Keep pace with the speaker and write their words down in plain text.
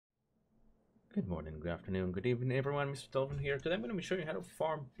Good morning, good afternoon, good evening, everyone. Mr. Dolphin here. Today I'm going to be showing you how to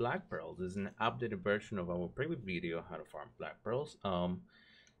farm black pearls. This is an updated version of our previous video, how to farm black pearls.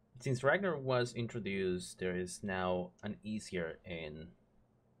 Since Ragnarok was introduced, there is now an easier and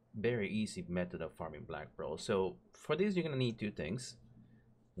very easy method of farming black pearls. So for this, you're going to need two things.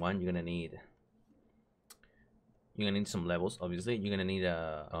 One, you're gonna need some levels. Obviously, you're gonna need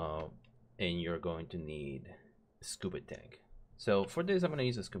and you're going to need a scuba tank. So for this, I'm gonna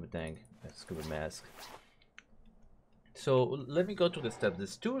use a scuba tank, a scuba mask. So let me go to the steps.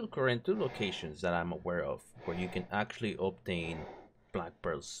 There's two locations that I'm aware of where you can actually obtain black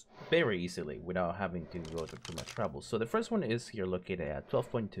pearls very easily without having to go through too much trouble. So the first one is here located at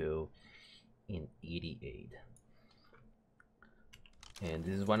 12.2 in 88. And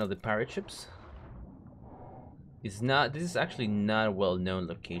this is one of the pirate ships. This is actually not a well-known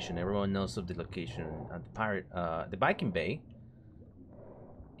location. Everyone knows of the location at the Viking Bay.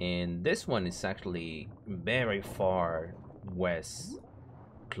 And this one is actually very far west,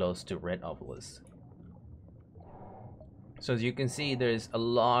 close to Red Obelisk. So as you can see, there's a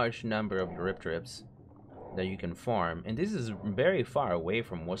large number of Eurypterids that you can farm, and this is very far away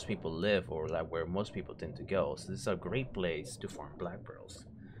from most people live, or like where most people tend to go. So this is a great place to farm black pearls.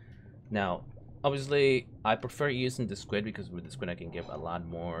 Now, obviously, I prefer using the squid because with the squid I can get a lot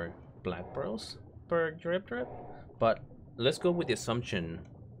more black pearls per Eurypterid. But let's go with the assumption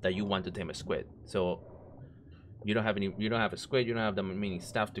that you want to tame a squid. So you don't have a squid, you don't have that many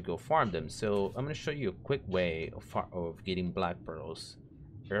stuff to go farm them. So I'm gonna show you a quick way of getting black pearls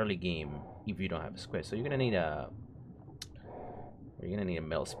early game if you don't have a squid. So you're gonna need a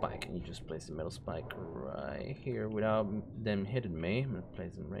metal spike, and you just place the metal spike right here without them hitting me. I'm gonna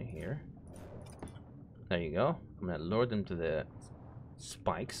place them right here. There you go. I'm gonna lure them to the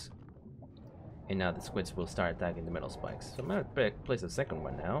spikes. And now the squids will start attacking the metal spikes. So I'm gonna place a second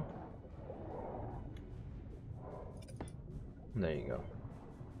one now. There you go.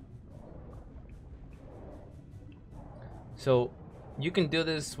 So you can do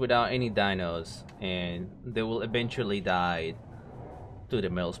this without any dinos, and they will eventually die to the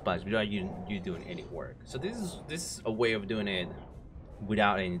metal spikes without you doing any work. So this is a way of doing it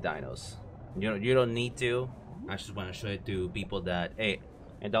without any dinos. You don't need to. I just want to show it to people that, hey,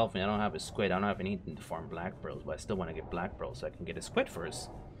 Dolphin, I don't have a squid, I don't have anything to farm black pearls, but I still want to get black pearls, so I can get a squid first.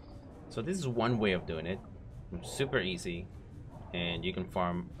 So this is one way of doing it. It's super easy, and you can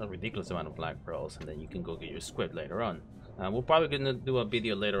farm a ridiculous amount of black pearls, and then you can go get your squid later on. We're probably gonna do a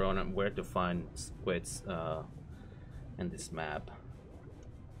video later on where to find squids in this map,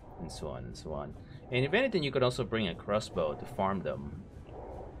 and so on and so on. And if anything, you could also bring a crossbow to farm them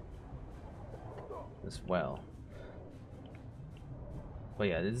as well. But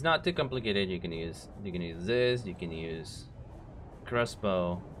yeah, it's not too complicated. You can use this, you can use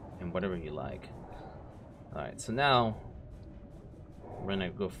crossbow, and whatever you like. Alright, so now we're gonna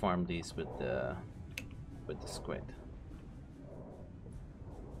go farm these with the squid.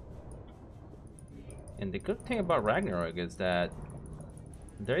 And the good thing about Ragnarok is that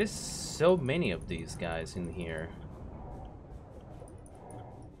there is so many of these guys in here.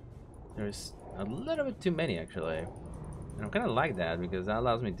 There's a little bit too many actually. And I kind of like that because that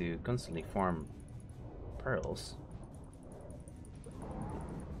allows me to constantly farm pearls.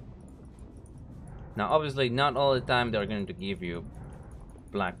 Now obviously not all the time they're going to give you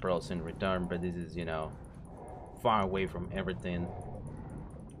black pearls in return, but this is, you know, far away from everything.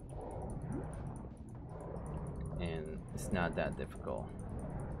 And it's not that difficult.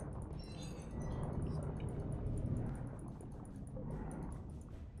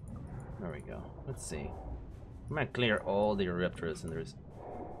 There we go. Let's see. I'm gonna clear all the Eurypterids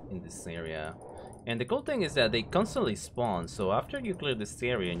in this area. And the cool thing is that they constantly spawn, so after you clear this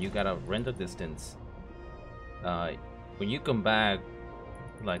area and you got a render distance, when you come back,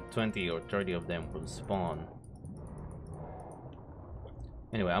 like 20 or 30 of them will spawn.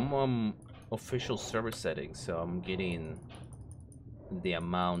 Anyway, I'm on official server settings, so I'm getting the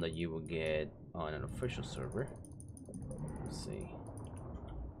amount that you will get on an official server. Let's see.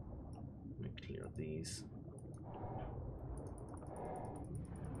 Let me clear these.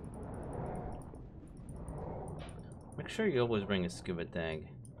 Make sure you always bring a scuba tank,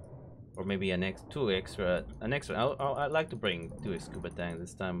 or maybe an extra. I'd like to bring two scuba tanks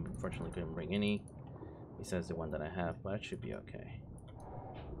this time. Unfortunately, couldn't bring any besides the one that I have, but it should be okay.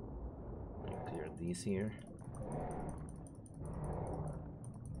 Clear these here.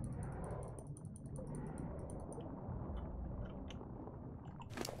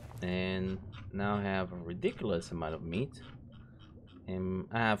 And now I have a ridiculous amount of meat. And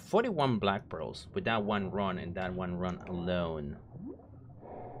I have 41 black pearls with that one run and that one run alone.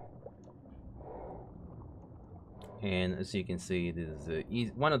 And as you can see, this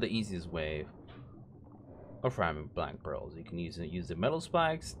is one of the easiest way of farming black pearls. You can use the metal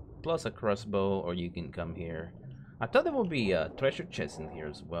spikes plus a crossbow, or you can come here. I thought there would be a treasure chest in here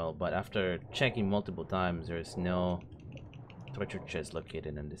as well, but after checking multiple times, there's no treasure chest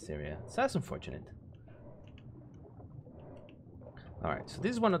located in this area. So that's unfortunate. Alright, so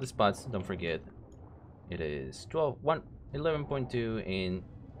this is one of the spots, don't forget. It is 11.2 and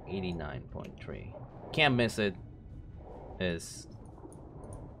 89.3. Can't miss it. Is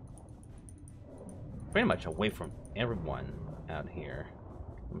pretty much away from everyone out here.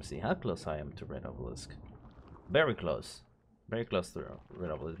 Let me see how close I am to Red Obelisk. Very close. Very close to Red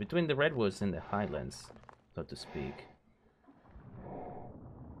Obelisk. Between the Redwoods and the Highlands, so to speak.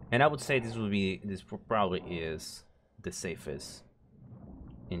 And I would say this probably is the safest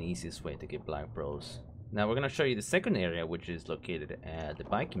and easiest way to get black pearls. Now we're gonna show you the second area, which is located at the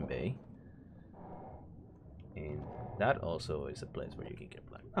Viking Bay. And that also is a place where you can get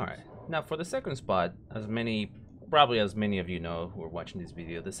black. Alright, now for the second spot, probably as many of you know who are watching this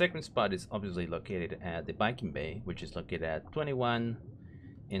video, the second spot is obviously located at the Viking Bay, which is located at 21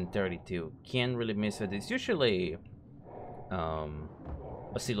 and 32. Can't really miss it. It's usually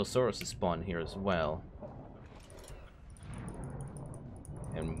Basilosaurus spawn here as well.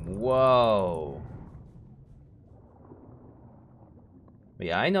 And whoa! But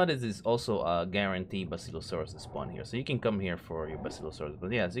yeah, I noticed there's also a guaranteed Basilosaurus spawn here, so you can come here for your Basilosaurus.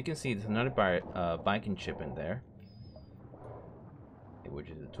 But yeah, as you can see, there's another Viking ship in there, which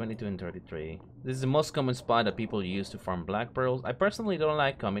is 22 and 33. This is the most common spot that people use to farm black pearls. I personally don't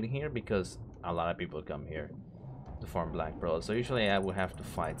like coming here because a lot of people come here to farm black pearls. So usually I would have to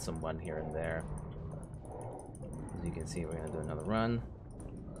fight someone here and there. As you can see, we're gonna do another run.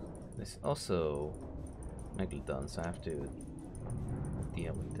 This also Megalodon, so I have to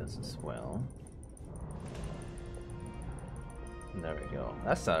deal with this as well. And there we go.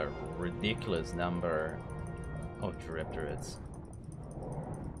 That's a ridiculous number of Gyropterids.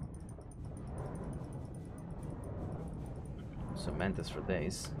 So Mantis for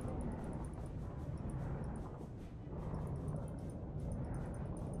days.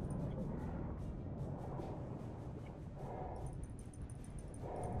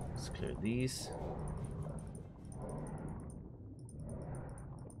 Let's clear these.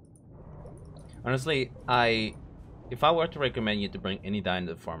 Honestly, if I were to recommend you to bring any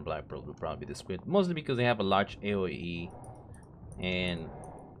dino to farm black pearl, it would probably be the squid. Mostly because they have a large AoE, and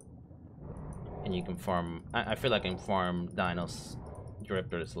you can farm. I feel like I can farm dinos,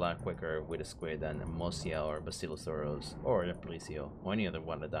 Gyropterids a lot quicker with a squid than a Mosia or Basilosaurus or a Plesiosaurus or any other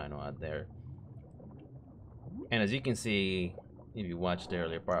water dino out there. And as you can see, if you watched the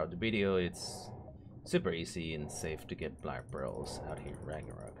earlier part of the video, it's super easy and safe to get black pearls out here in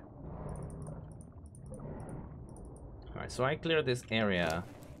Ragnarok. Alright, so I cleared this area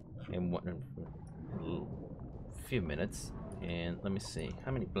in a few minutes, and let me see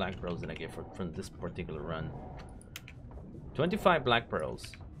how many black pearls did I get from this particular run. 25 black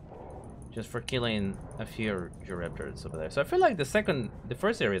pearls just for killing a few Gyropterids over there. So I feel like the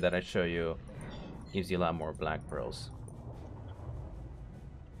first area that I show you gives you a lot more black pearls.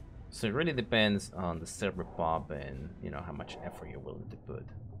 So it really depends on the server pop and how much effort you're willing to put.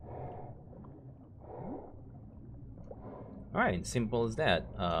 Alright, simple as that.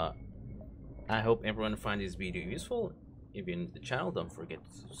 I hope everyone finds this video useful. If you're new to the channel, don't forget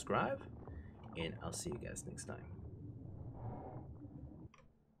to subscribe, and I'll see you guys next time.